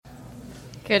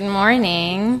Good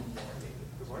morning.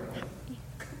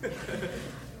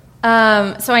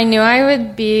 So I knew I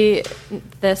would be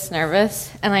this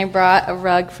nervous, and I brought a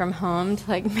rug from home to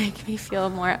make me feel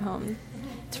more at home.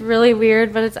 It's really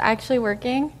weird, but it's actually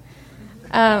working.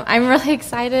 I'm really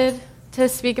excited to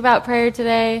speak about prayer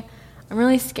today. I'm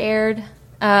really scared,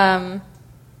 but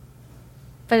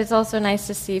it's also nice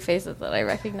to see faces that I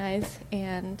recognize,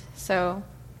 and so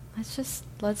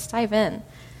let's dive in.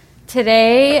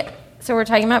 Today, so we're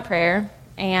talking about prayer,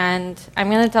 and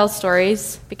I'm going to tell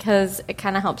stories because it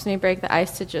kind of helps me break the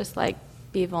ice to just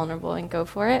be vulnerable and go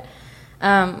for it.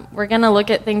 We're going to look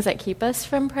at things that keep us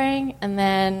from praying, and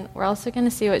then we're also going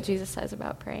to see what Jesus says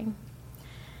about praying.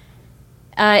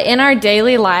 In our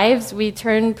daily lives, we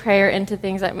turn prayer into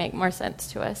things that make more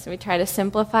sense to us. We try to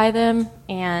simplify them,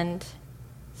 and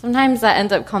sometimes that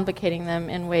ends up complicating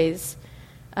them in ways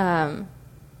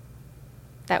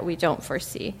that we don't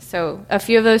foresee. So a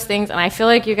few of those things, and I feel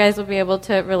like you guys will be able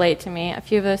to relate to me, a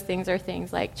few of those things are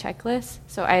things like checklists.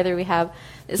 So either we have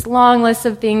this long list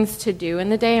of things to do in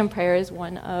the day, and prayer is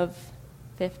one of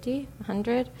 50,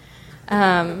 100.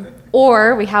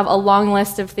 Or we have a long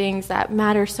list of things that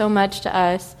matter so much to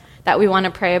us that we want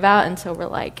to pray about, and so we're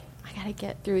like, I got to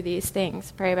get through these things,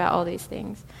 pray about all these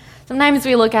things. Sometimes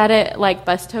we look at it like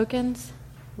bus tokens.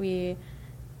 We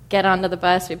get onto the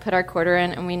bus, we put our quarter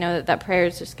in, and we know that prayer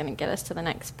is just going to get us to the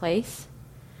next place.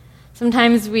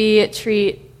 Sometimes we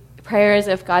treat prayer as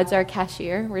if God's our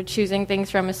cashier. We're choosing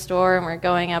things from a store, and we're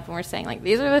going up and we're saying,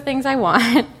 these are the things I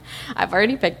want. I've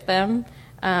already picked them.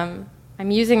 I'm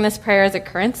using this prayer as a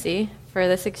currency for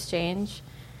this exchange.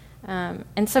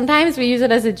 And sometimes we use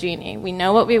it as a genie. We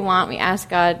know what we want, we ask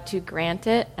God to grant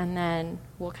it, and then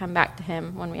we'll come back to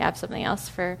him when we have something else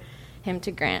for him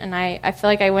to grant. And I feel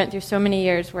like I went through so many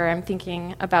years where I'm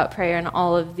thinking about prayer in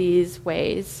all of these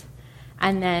ways.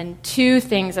 And then two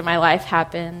things in my life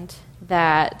happened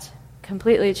that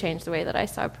completely changed the way that I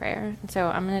saw prayer. And so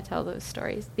I'm going to tell those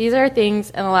stories. These are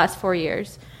things in the last 4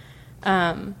 years.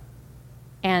 And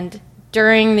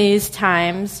during these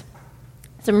times,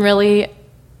 some really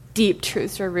deep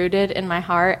truths were rooted in my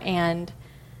heart, and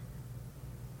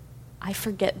I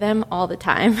forget them all the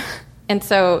time. And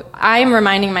so I'm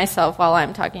reminding myself while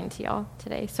I'm talking to y'all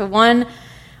today. So one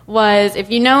was,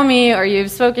 if you know me or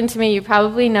you've spoken to me, you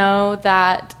probably know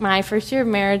that my first year of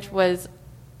marriage was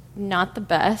not the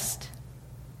best.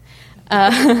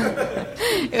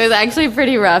 It was actually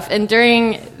pretty rough. And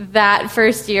during that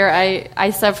first year,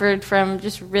 I suffered from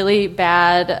just really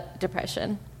bad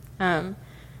depression.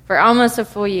 For almost a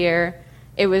full year,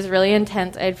 it was really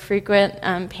intense. I had frequent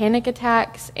panic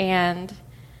attacks, and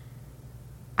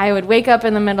I would wake up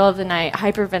in the middle of the night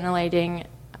hyperventilating,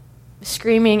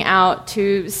 screaming out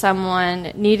to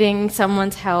someone, needing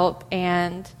someone's help.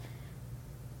 And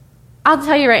I'll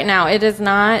tell you right now, it is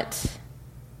not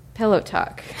pillow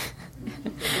talk.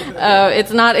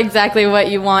 It's not exactly what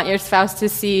you want your spouse to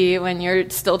see when you're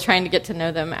still trying to get to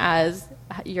know them as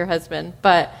your husband.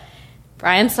 But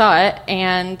Brian saw it,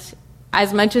 and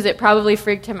as much as it probably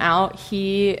freaked him out,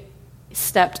 he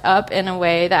stepped up in a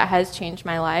way that has changed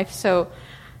my life. So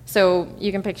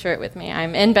you can picture it with me.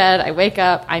 I'm in bed, I wake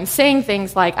up, I'm saying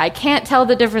things like, I can't tell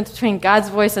the difference between God's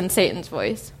voice and Satan's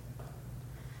voice.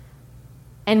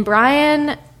 And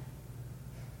Brian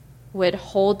would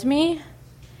hold me,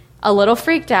 a little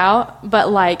freaked out,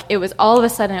 but it was all of a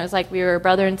sudden, it was like we were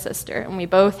brother and sister, and we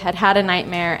both had a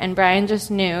nightmare, and Brian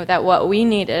just knew that what we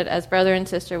needed as brother and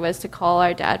sister was to call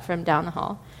our dad from down the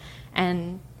hall.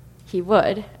 And he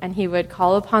would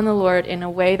call upon the Lord in a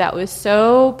way that was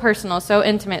so personal, so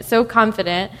intimate, so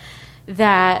confident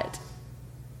that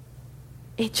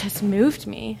it just moved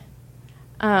me.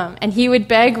 And he would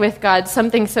beg with God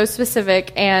something so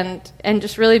specific and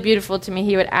just really beautiful to me.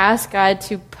 He would ask God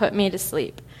to put me to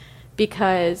sleep,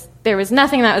 because there was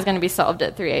nothing that was going to be solved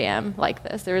at 3 a.m. like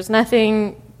this. There was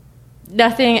nothing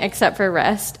except for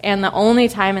rest. And the only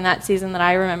time in that season that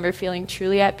I remember feeling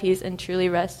truly at peace and truly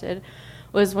rested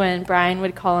was when Brian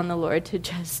would call on the Lord to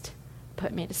just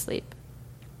put me to sleep.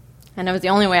 And it was the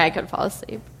only way I could fall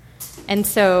asleep. And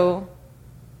so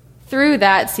through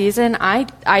that season,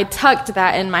 I tucked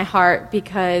that in my heart,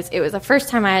 because it was the first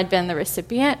time I had been the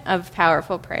recipient of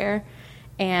powerful prayer.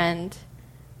 And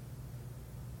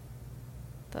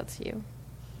that's you.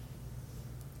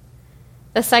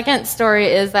 The second story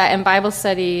is that in Bible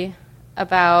study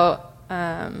about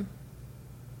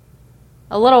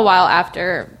a little while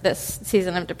after this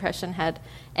season of depression had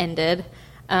ended,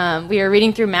 we were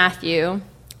reading through Matthew,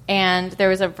 and there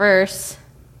was a verse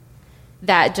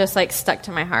that just stuck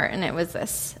to my heart, and it was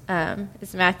this.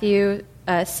 It's Matthew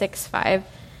 6:5.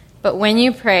 But when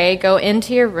you pray, go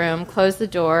into your room, close the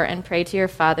door, and pray to your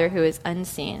Father who is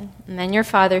unseen. And then your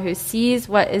Father who sees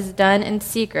what is done in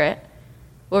secret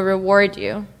will reward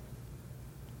you.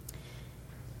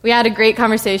 We had a great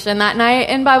conversation that night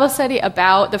in Bible study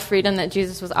about the freedom that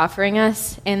Jesus was offering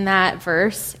us in that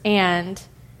verse, and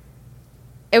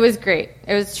it was great.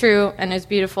 It was true, and it was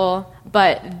beautiful,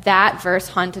 but that verse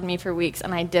haunted me for weeks,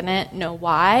 and I didn't know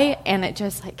why, and it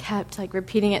just kept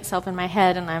repeating itself in my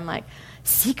head, and I'm like,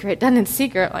 secret, done in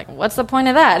secret. Like, what's the point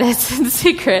of that? It's in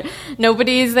secret.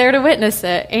 Nobody's there to witness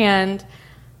it, and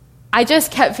I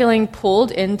just kept feeling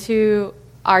pulled into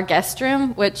our guest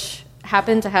room, which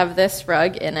happened to have this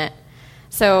rug in it.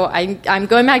 So I'm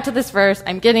going back to this verse.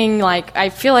 I'm getting I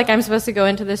feel like I'm supposed to go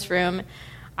into this room.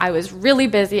 I was really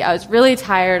busy. I was really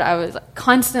tired. I was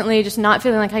constantly just not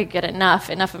feeling like I could get enough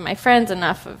of my friends,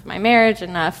 enough of my marriage,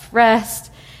 enough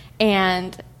rest.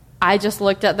 And I just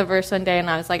looked at the verse one day and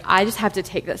I was like, I just have to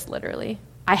take this literally.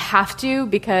 I have to,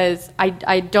 because I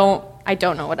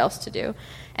don't know what else to do.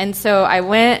 And so I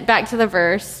went back to the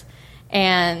verse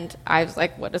and I was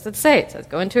like, what does it say? It says,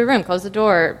 go into a room, close the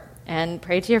door, and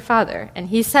pray to your Father. And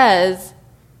he says,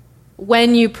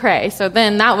 when you pray. So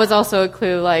then that was also a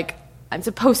clue, I'm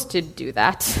supposed to do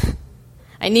that.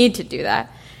 I need to do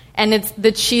that. And it's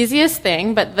the cheesiest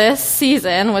thing, but this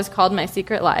season was called My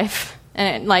Secret Life.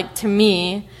 And to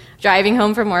me, driving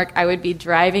home from work, I would be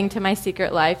driving to my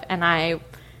secret life, and I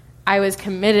was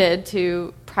committed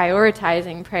to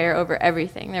prioritizing prayer over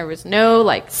everything. There was no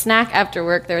snack after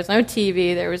work. There was no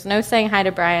TV. There was no saying hi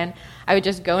to Brian. I would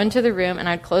just go into the room and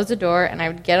I'd close the door and I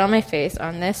would get on my face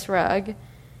on this rug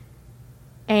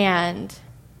and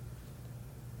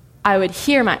I would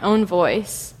hear my own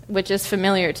voice, which is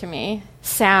familiar to me,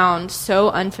 sound so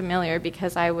unfamiliar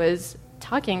because I was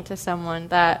talking to someone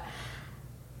that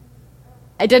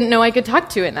I didn't know I could talk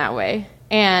to in that way.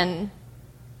 And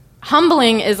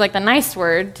humbling is the nice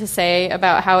word to say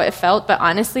about how it felt, but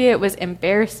honestly, it was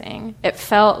embarrassing. It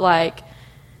felt like,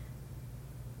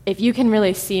 if you can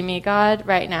really see me, God,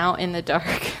 right now in the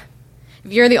dark,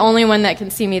 if you're the only one that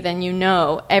can see me, then you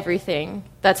know everything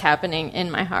that's happening in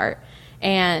my heart.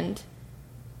 And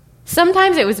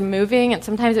sometimes it was moving, and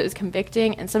sometimes it was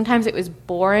convicting, and sometimes it was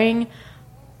boring,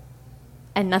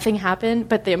 and nothing happened.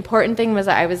 But the important thing was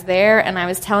that I was there, and I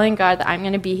was telling God that I'm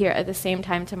going to be here at the same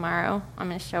time tomorrow. I'm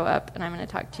going to show up, and I'm going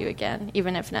to talk to you again,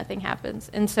 even if nothing happens.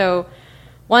 And so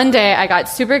one day I got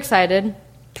super excited.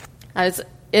 I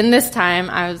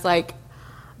was like,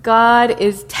 God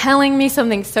is telling me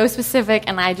something so specific,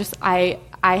 and I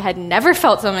had never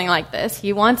felt something like this.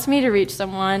 He wants me to reach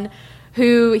someone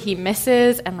who he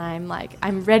misses, and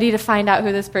I'm ready to find out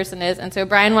who this person is. And so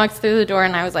Brian walks through the door,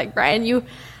 and I was like, Brian,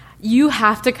 you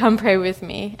have to come pray with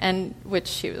me. And which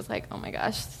she was like, oh my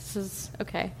gosh, this is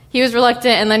okay. He was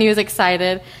reluctant, and then he was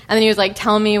excited, and then he was like,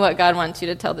 tell me what God wants you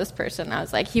to tell this person. And I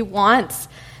was like, he wants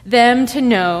them to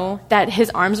know that his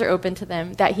arms are open to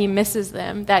them, that he misses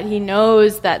them, that he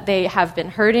knows that they have been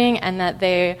hurting and that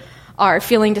they are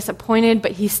feeling disappointed,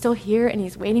 but he's still here and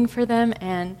he's waiting for them.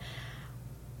 And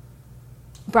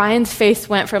Brian's face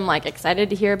went from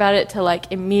excited to hear about it to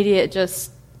immediate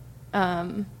just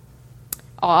awe,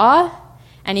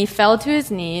 and he fell to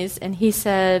his knees and he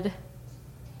said,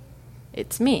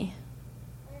 it's me.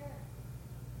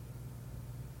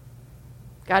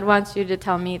 God wants you to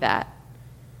tell me that.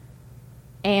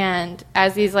 And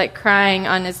as he's crying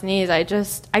on his knees, I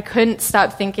couldn't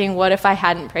stop thinking, what if I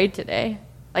hadn't prayed today?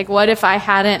 What if I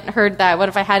hadn't heard that? What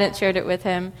if I hadn't shared it with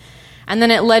him? And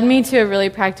then it led me to a really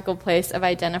practical place of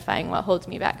identifying what holds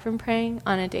me back from praying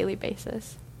on a daily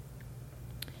basis.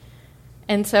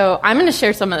 And so I'm going to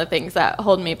share some of the things that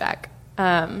hold me back.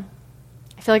 I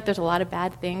feel like there's a lot of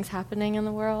bad things happening in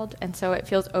the world, and so it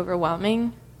feels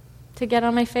overwhelming to get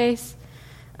on my face.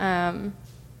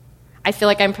 I feel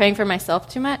like I'm praying for myself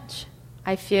too much.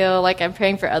 I feel like I'm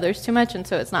praying for others too much, and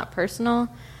so it's not personal.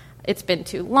 It's been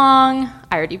too long.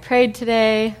 I already prayed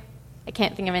today. I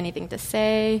can't think of anything to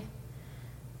say.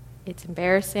 It's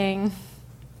embarrassing.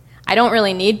 I don't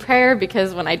really need prayer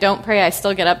because when I don't pray, I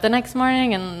still get up the next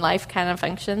morning and life kind of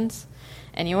functions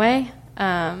anyway.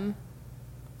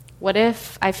 What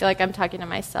if I feel like I'm talking to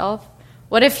myself?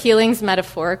 What if healing's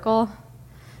metaphorical?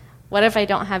 What if I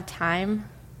don't have time?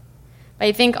 But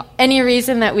I think any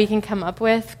reason that we can come up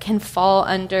with can fall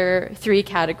under 3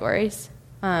 categories.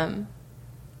 The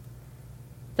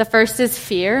first is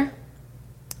fear.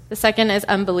 The second is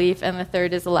unbelief, and the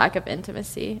third is a lack of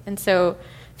intimacy. And so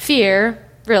fear,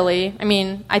 really,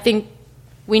 I think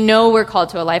we know we're called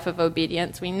to a life of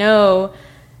obedience. We know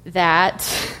that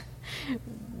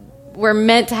we're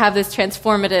meant to have this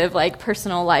transformative,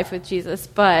 personal life with Jesus,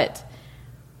 but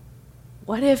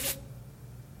what if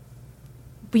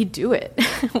we do it?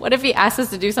 What if he asks us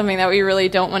to do something that we really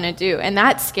don't want to do? And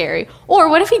that's scary. Or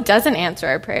what if he doesn't answer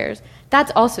our prayers?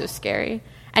 That's also scary.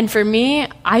 And for me,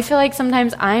 I feel like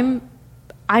sometimes I'm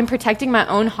protecting my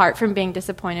own heart from being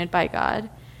disappointed by God.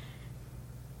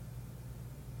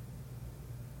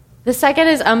 The second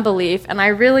is unbelief. And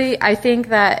I think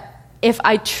that if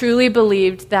I truly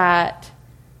believed that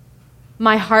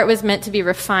my heart was meant to be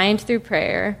refined through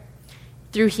prayer,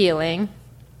 through healing,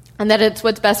 and that it's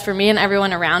what's best for me and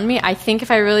everyone around me, I think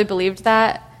if I really believed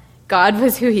that God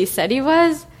was who he said he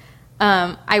was,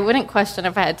 I wouldn't question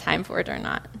if I had time for it or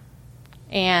not.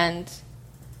 And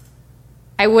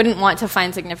I wouldn't want to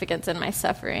find significance in my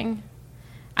suffering.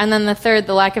 And then the third,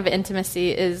 the lack of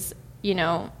intimacy, is,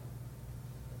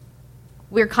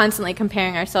 we're constantly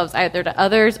comparing ourselves either to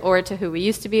others or to who we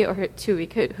used to be or to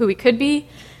who we could be.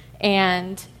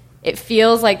 And it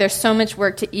feels like there's so much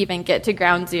work to even get to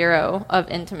ground zero of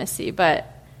intimacy. But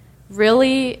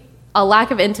really, a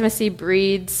lack of intimacy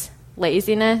breeds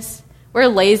laziness. We're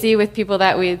lazy with people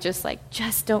that we just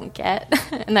don't get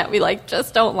and that we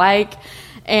just don't like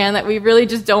and that we really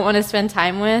just don't want to spend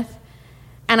time with.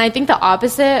 And I think the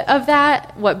opposite of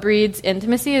that, what breeds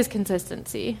intimacy, is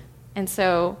consistency. And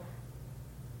so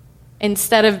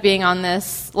instead of being on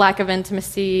this lack of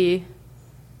intimacy,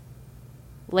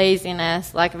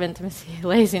 laziness,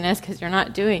 because you're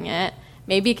not doing it,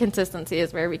 maybe consistency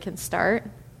is where we can start.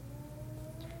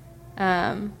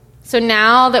 So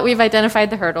now that we've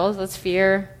identified the hurdles, that's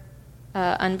fear,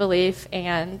 unbelief,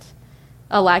 and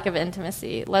a lack of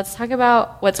intimacy, let's talk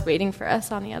about what's waiting for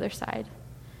us on the other side.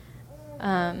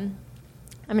 I'm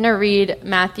going to read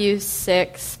Matthew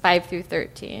 6, 5 through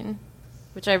 13,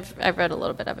 which I've read a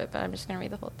little bit of it, but I'm just going to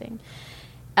read the whole thing.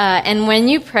 And when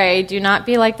you pray, do not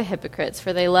be like the hypocrites,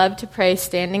 for they love to pray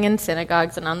standing in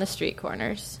synagogues and on the street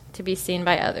corners, to be seen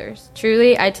by others.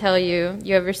 Truly, I tell you,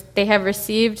 they have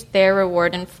received their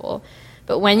reward in full.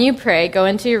 But when you pray, go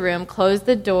into your room, close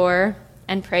the door,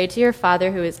 and pray to your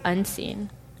Father who is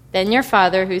unseen. Then your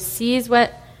Father who sees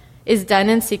what is done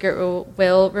in secret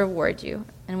will reward you.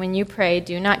 And when you pray,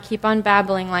 do not keep on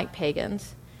babbling like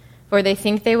pagans, for they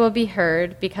think they will be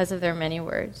heard because of their many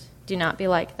words. Do not be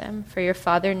like them, for your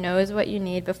Father knows what you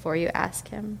need before you ask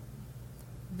him.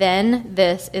 Then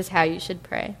this is how you should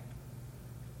pray.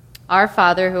 Our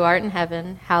Father who art in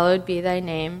heaven, hallowed be thy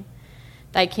name.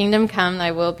 Thy kingdom come,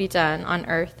 thy will be done, on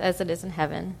earth as it is in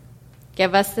heaven.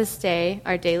 Give us this day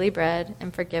our daily bread,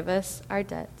 and forgive us our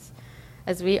debts,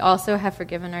 as we also have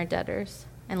forgiven our debtors.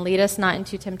 And lead us not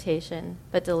into temptation,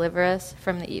 but deliver us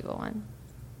from the evil one.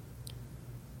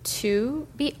 To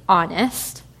be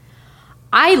honest,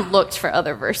 I looked for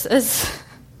other verses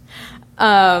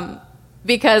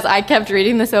because I kept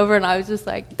reading this over and I was just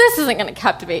like, this isn't going to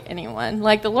captivate anyone.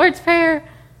 Like, the Lord's Prayer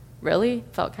really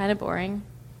felt kind of boring.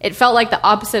 It felt like the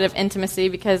opposite of intimacy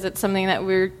because it's something that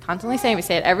we're constantly saying. We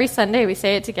say it every Sunday. We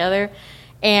say it together.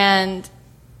 And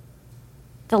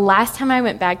the last time I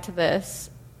went back to this,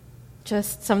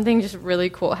 something really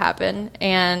cool happened.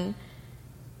 And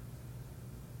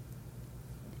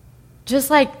just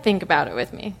think about it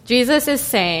with me. Jesus is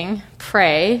saying,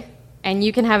 pray, and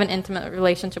you can have an intimate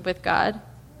relationship with God.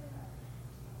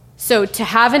 So to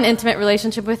have an intimate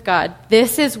relationship with God,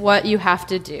 this is what you have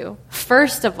to do.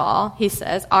 First of all, he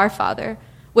says, Our Father,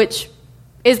 which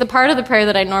is the part of the prayer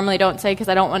that I normally don't say because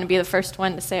I don't want to be the first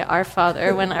one to say Our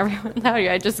Father when everyone's out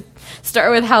here. I just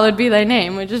start with hallowed be thy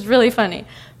name, which is really funny.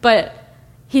 But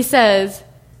he says,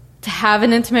 to have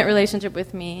an intimate relationship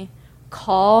with me,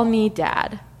 call me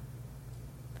Dad.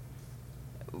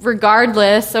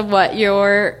 Regardless of what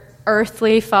your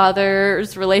earthly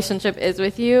father's relationship is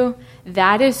with you,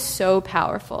 that is so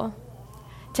powerful.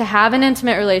 To have an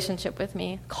intimate relationship with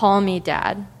me, call me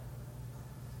Dad.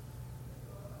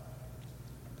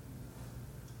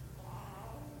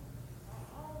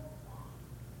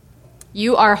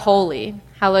 You are holy,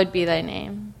 hallowed be thy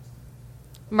name.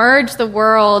 Merge the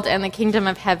world and the kingdom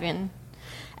of heaven.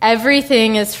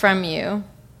 Everything is from you.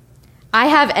 I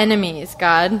have enemies,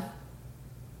 God.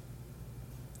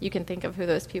 You can think of who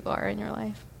those people are in your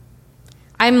life.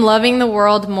 I'm loving the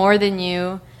world more than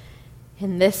you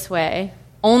in this way.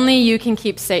 Only you can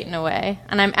keep Satan away.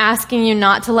 And I'm asking you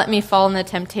not to let me fall into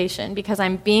temptation because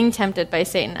I'm being tempted by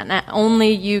Satan, and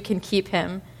only you can keep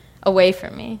him away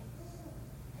from me.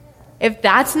 If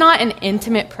that's not an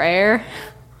intimate prayer,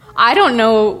 I don't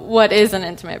know what is an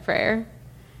intimate prayer.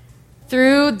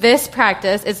 Through this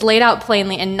practice, it's laid out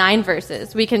plainly in 9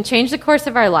 verses. We can change the course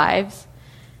of our lives.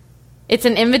 It's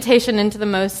an invitation into the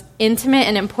most intimate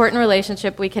and important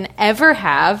relationship we can ever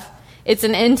have. It's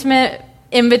an intimate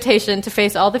invitation to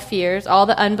face all the fears, all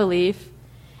the unbelief,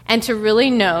 and to really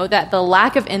know that the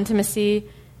lack of intimacy,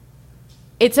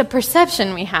 it's a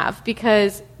perception we have,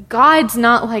 because God's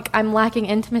not like, I'm lacking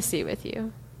intimacy with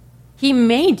you. He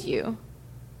made you.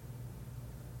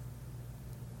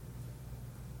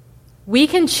 We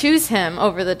can choose him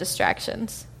over the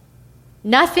distractions.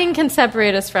 Nothing can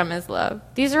separate us from his love.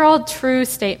 These are all true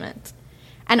statements.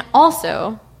 And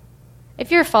also,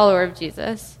 if you're a follower of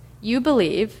Jesus, you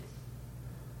believe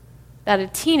that a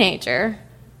teenager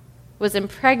was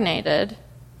impregnated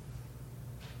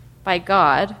by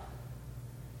God.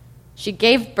 She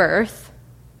gave birth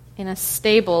in a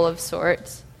stable of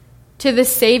sorts to the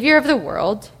Savior of the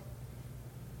world.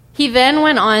 He then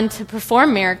went on to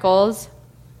perform miracles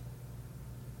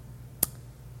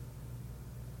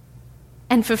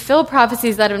and fulfill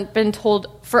prophecies that have been told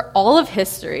for all of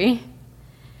history.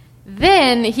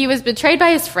 Then he was betrayed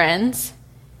by his friends,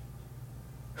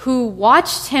 who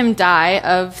watched him die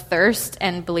of thirst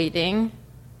and bleeding.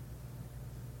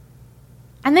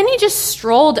 And then he just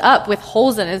strolled up with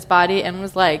holes in his body and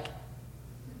was like,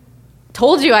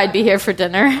 told you I'd be here for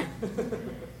dinner.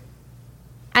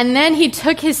 And then he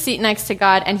took his seat next to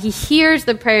God, and he hears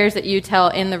the prayers that you tell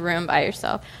in the room by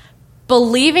yourself.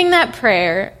 Believing that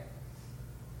prayer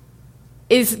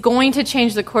is going to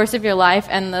change the course of your life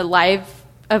and the life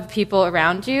of people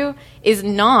around you is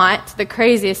not the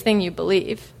craziest thing you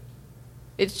believe.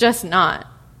 It's just not.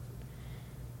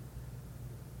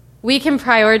 We can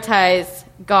prioritize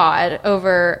God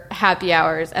over happy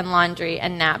hours and laundry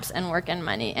and naps and work and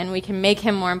money, and we can make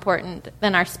him more important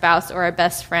than our spouse or our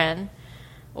best friend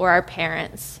or our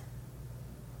parents.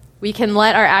 We can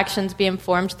let our actions be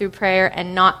informed through prayer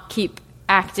and not keep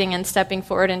acting and stepping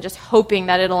forward and just hoping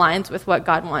that it aligns with what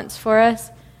God wants for us,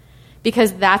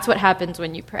 because that's what happens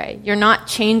when you pray. You're not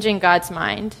changing God's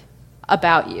mind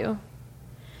about you.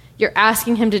 You're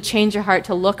asking him to change your heart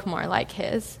to look more like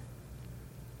his.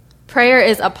 Prayer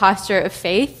is a posture of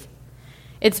faith.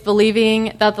 It's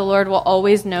believing that the Lord will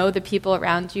always know the people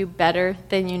around you better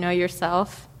than you know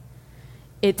yourself.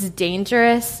 It's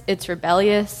dangerous, it's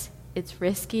rebellious, it's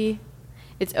risky.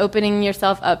 It's opening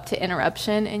yourself up to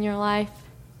interruption in your life,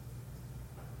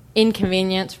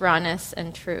 inconvenience, rawness,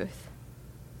 and truth.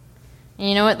 And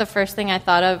you know what the first thing I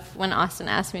thought of when Austin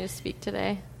asked me to speak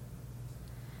today?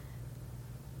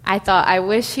 I thought, I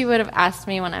wish he would have asked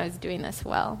me when I was doing this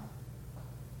well.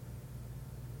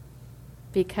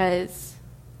 Because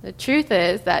the truth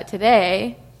is that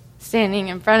today, standing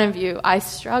in front of you, I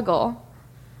struggle.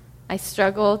 I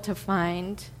struggle to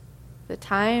find the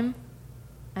time,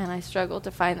 and I struggle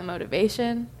to find the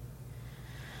motivation.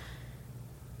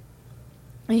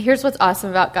 And here's what's awesome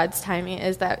about God's timing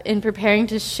is that in preparing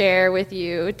to share with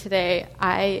you today,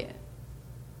 I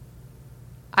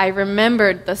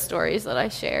remembered the stories that I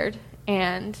shared,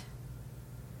 and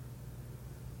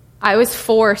I was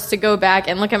forced to go back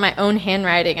and look at my own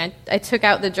handwriting. I took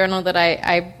out the journal that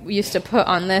I used to put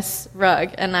on this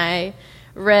rug, and I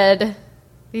read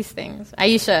these things.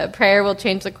 Aisha, prayer will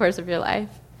change the course of your life.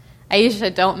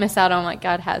 Aisha, don't miss out on what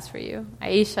God has for you.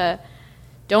 Aisha,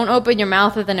 don't open your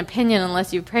mouth with an opinion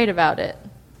unless you've prayed about it.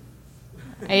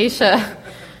 Aisha,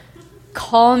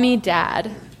 call me Dad.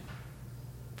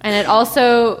 And it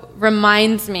also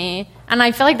reminds me, and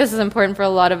I feel like this is important for a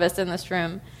lot of us in this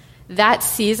room, that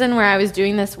season where I was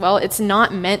doing this well, it's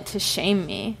not meant to shame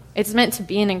me. It's meant to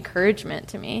be an encouragement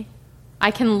to me.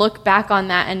 I can look back on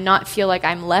that and not feel like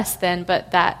I'm less than,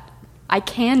 but that I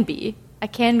can be. I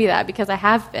can be that because I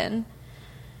have been.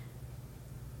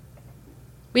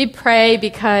 We pray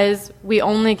because we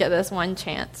only get this one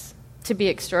chance to be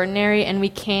extraordinary, and we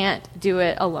can't do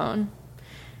it alone.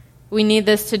 We need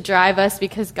this to drive us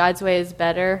because God's way is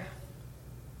better.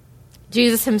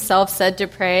 Jesus himself said to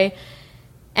pray,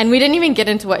 and we didn't even get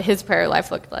into what his prayer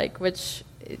life looked like, which,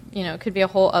 could be a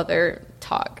whole other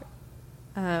talk.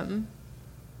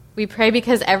 We pray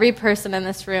because every person in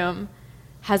this room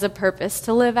has a purpose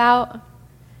to live out,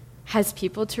 has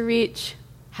people to reach,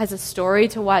 has a story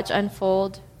to watch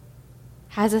unfold,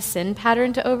 has a sin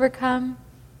pattern to overcome,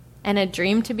 and a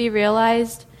dream to be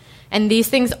realized. And these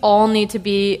things all need to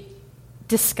be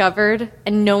discovered,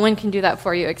 and no one can do that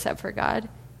for you except for God.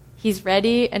 He's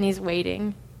ready and he's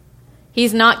waiting.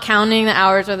 He's not counting the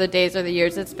hours or the days or the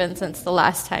years it's been since the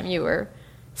last time you were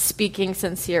speaking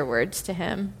sincere words to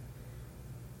him.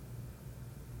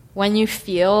 When you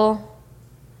feel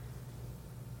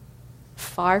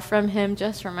far from him,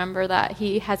 just remember that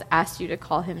he has asked you to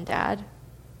call him Dad.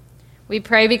 We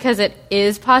pray because it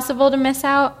is possible to miss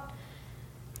out.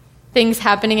 Things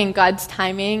happening in God's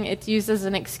timing, it's used as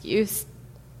an excuse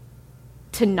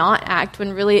to not act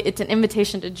when really it's an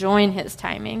invitation to join his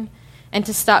timing. and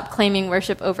to stop claiming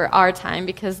worship over our time,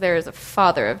 because there is a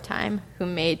Father of time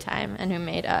and who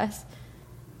made us.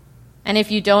 And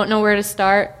if you don't know where to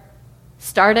start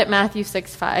at Matthew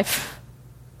 6:5.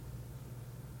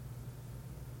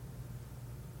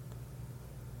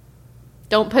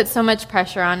 Don't put so much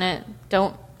pressure on it.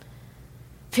 Don't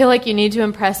feel like you need to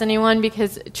impress anyone,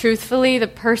 because truthfully, the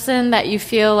person that you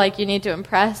feel like you need to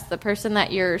impress, the person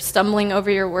that you're stumbling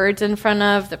over your words in front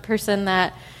of, the person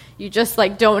that you just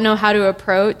like don't know how to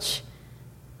approach,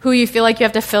 who you feel like you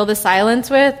have to fill the silence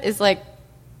with, is like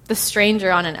the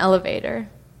stranger on an elevator.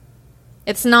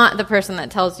 It's not the person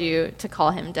that tells you to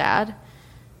call him dad.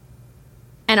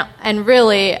 And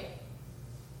really,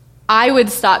 I would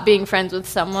stop being friends with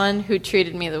someone who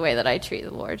treated me the way that I treat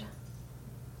the Lord.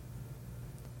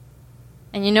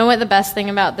 And you know what the best thing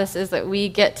about this is? That we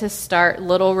get to start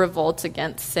little revolts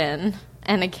against sin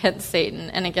and against Satan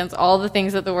and against all the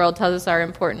things that the world tells us are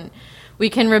important. We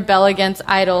can rebel against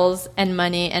idols and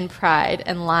money and pride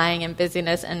and lying and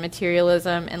busyness and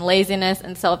materialism and laziness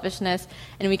and selfishness.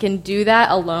 And we can do that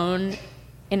alone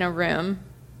in a room,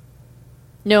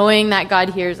 knowing that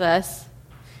God hears us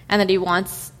and that he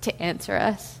wants to answer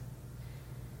us.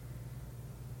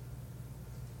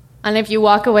 And if you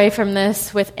walk away from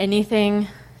this with anything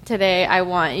today, I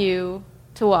want you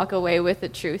to walk away with the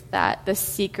truth that the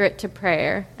secret to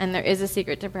prayer, and there is a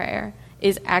secret to prayer,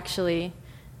 is actually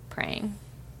praying.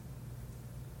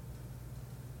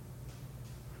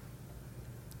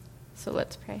 So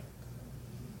let's pray.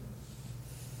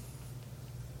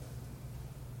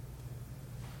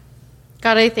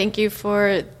 God, I thank you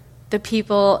for the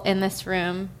people in this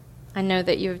room. I know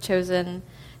that you have chosen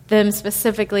them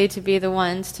specifically to be the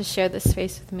ones to share this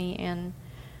space with me, and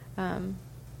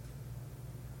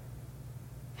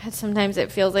sometimes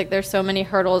it feels like there's so many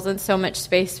hurdles and so much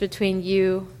space between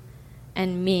you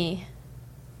and me.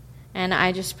 And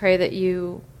I just pray that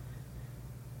you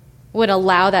would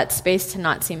allow that space to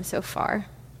not seem so far,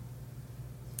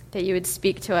 that you would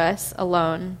speak to us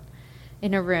alone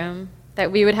in a room,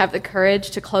 that we would have the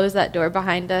courage to close that door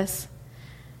behind us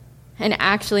and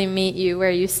actually meet you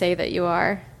where you say that you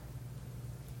are.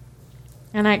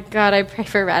 And God, I pray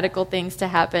for radical things to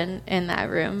happen in that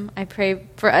room. I pray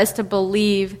for us to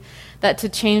believe that to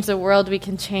change the world, we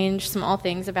can change small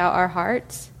things about our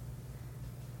hearts,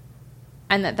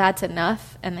 and that that's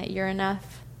enough, and that you're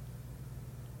enough.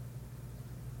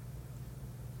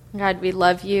 God, we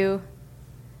love you,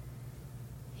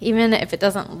 even if it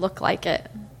doesn't look like it.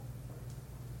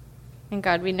 And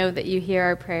God, we know that you hear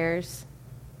our prayers,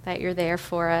 that you're there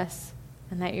for us,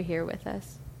 and that you're here with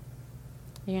us.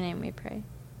 In your name we pray.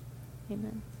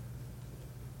 Amen.